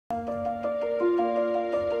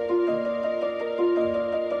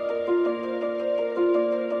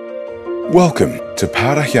Welcome to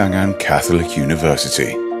Parahyangan Catholic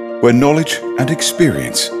University, where knowledge and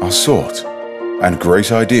experience are sought, and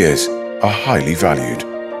great ideas are highly valued.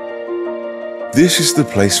 This is the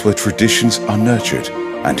place where traditions are nurtured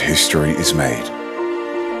and history is made.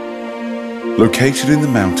 Located in the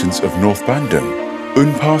mountains of North Bandung,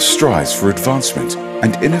 UNPAR strives for advancement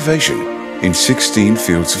and innovation in 16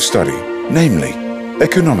 fields of study, namely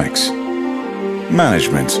economics,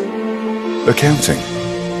 management, accounting,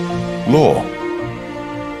 law,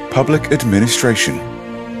 public administration,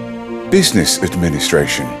 business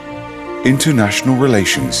administration, international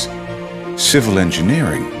relations, civil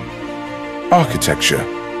engineering, architecture,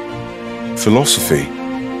 philosophy,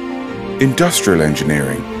 industrial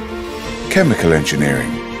engineering, chemical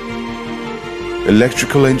engineering,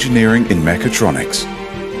 electrical engineering in mechatronics,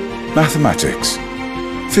 mathematics,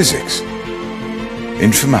 physics,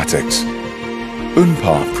 informatics.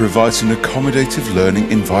 UNPAR provides an accommodative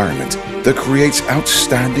learning environment that creates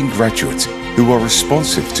outstanding graduates who are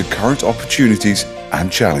responsive to current opportunities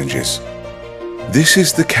and challenges. This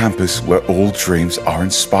is the campus where all dreams are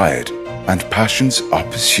inspired and passions are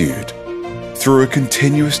pursued. Through a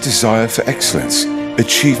continuous desire for excellence,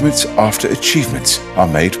 achievements after achievements are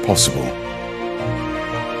made possible.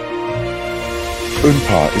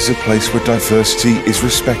 UNPAR is a place where diversity is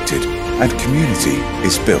respected and community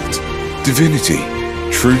is built. Divinity,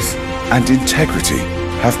 truth, and integrity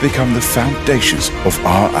have become the foundations of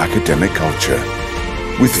our academic culture.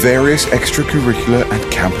 With various extracurricular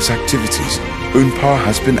and campus activities, UNPAR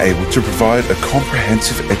has been able to provide a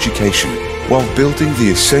comprehensive education while building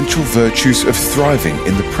the essential virtues of thriving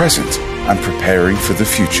in the present and preparing for the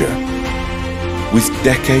future. With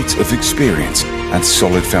decades of experience and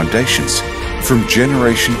solid foundations, from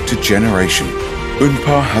generation to generation,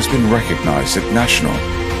 UNPAR has been recognized at national,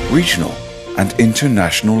 regional, and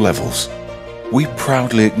international levels. We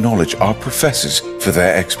proudly acknowledge our professors for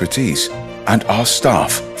their expertise and our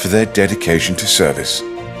staff for their dedication to service.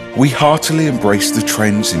 We heartily embrace the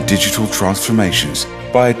trends in digital transformations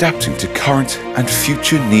by adapting to current and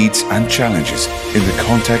future needs and challenges in the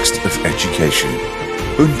context of education.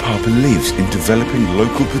 UNPAR believes in developing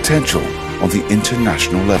local potential on the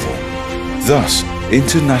international level. Thus,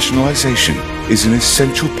 internationalization is an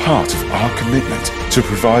essential part of our commitment to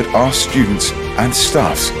provide our students and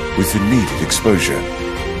staffs with the needed exposure.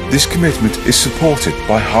 This commitment is supported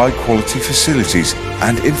by high-quality facilities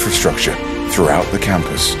and infrastructure throughout the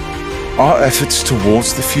campus. Our efforts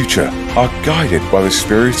towards the future are guided by the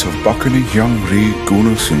spirit of Bakuni Yangri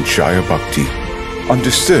Guna Sunchaya Bhakti,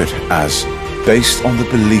 understood as based on the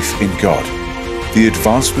belief in God, the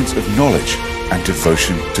advancement of knowledge and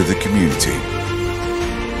devotion to the community.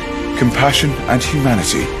 Compassion and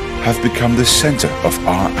humanity have become the center of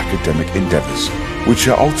our academic endeavors, which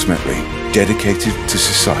are ultimately dedicated to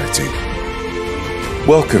society.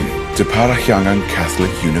 Welcome to Parahyangan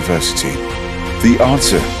Catholic University, the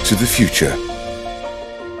answer to the future.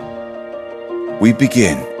 We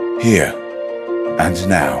begin here and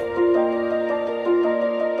now.